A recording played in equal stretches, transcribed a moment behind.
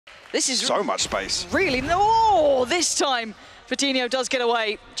This is so much space. Really, no, this time Vitinho does get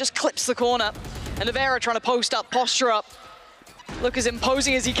away, just clips the corner. And Nivera trying to post up, posture up. Look as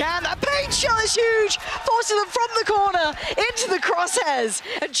imposing as he can. That paint shot is huge, forcing them from the corner into the crosshairs.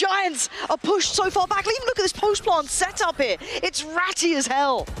 And Giants are pushed so far back. Even look at this post plant setup here. It's ratty as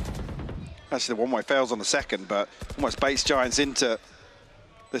hell. Actually, the one-way fails on the second, but almost baits Giants into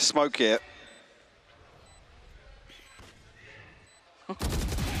the smoke here.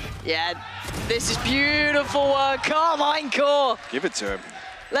 Yeah, this is beautiful work. Carmine Core. Give it to him.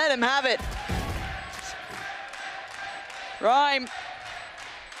 Let him have it. Rhyme.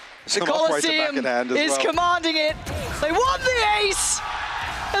 The Colosseum is commanding it. They won the ace,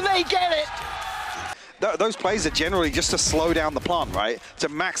 and they get it. Those plays are generally just to slow down the plant, right? To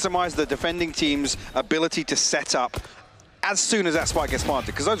maximize the defending team's ability to set up as soon as that spike gets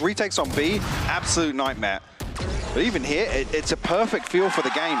planted. Because those retakes on B, absolute nightmare. But even here, it's a perfect feel for the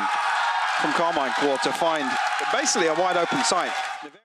game from Carmine Core to find basically a wide open site.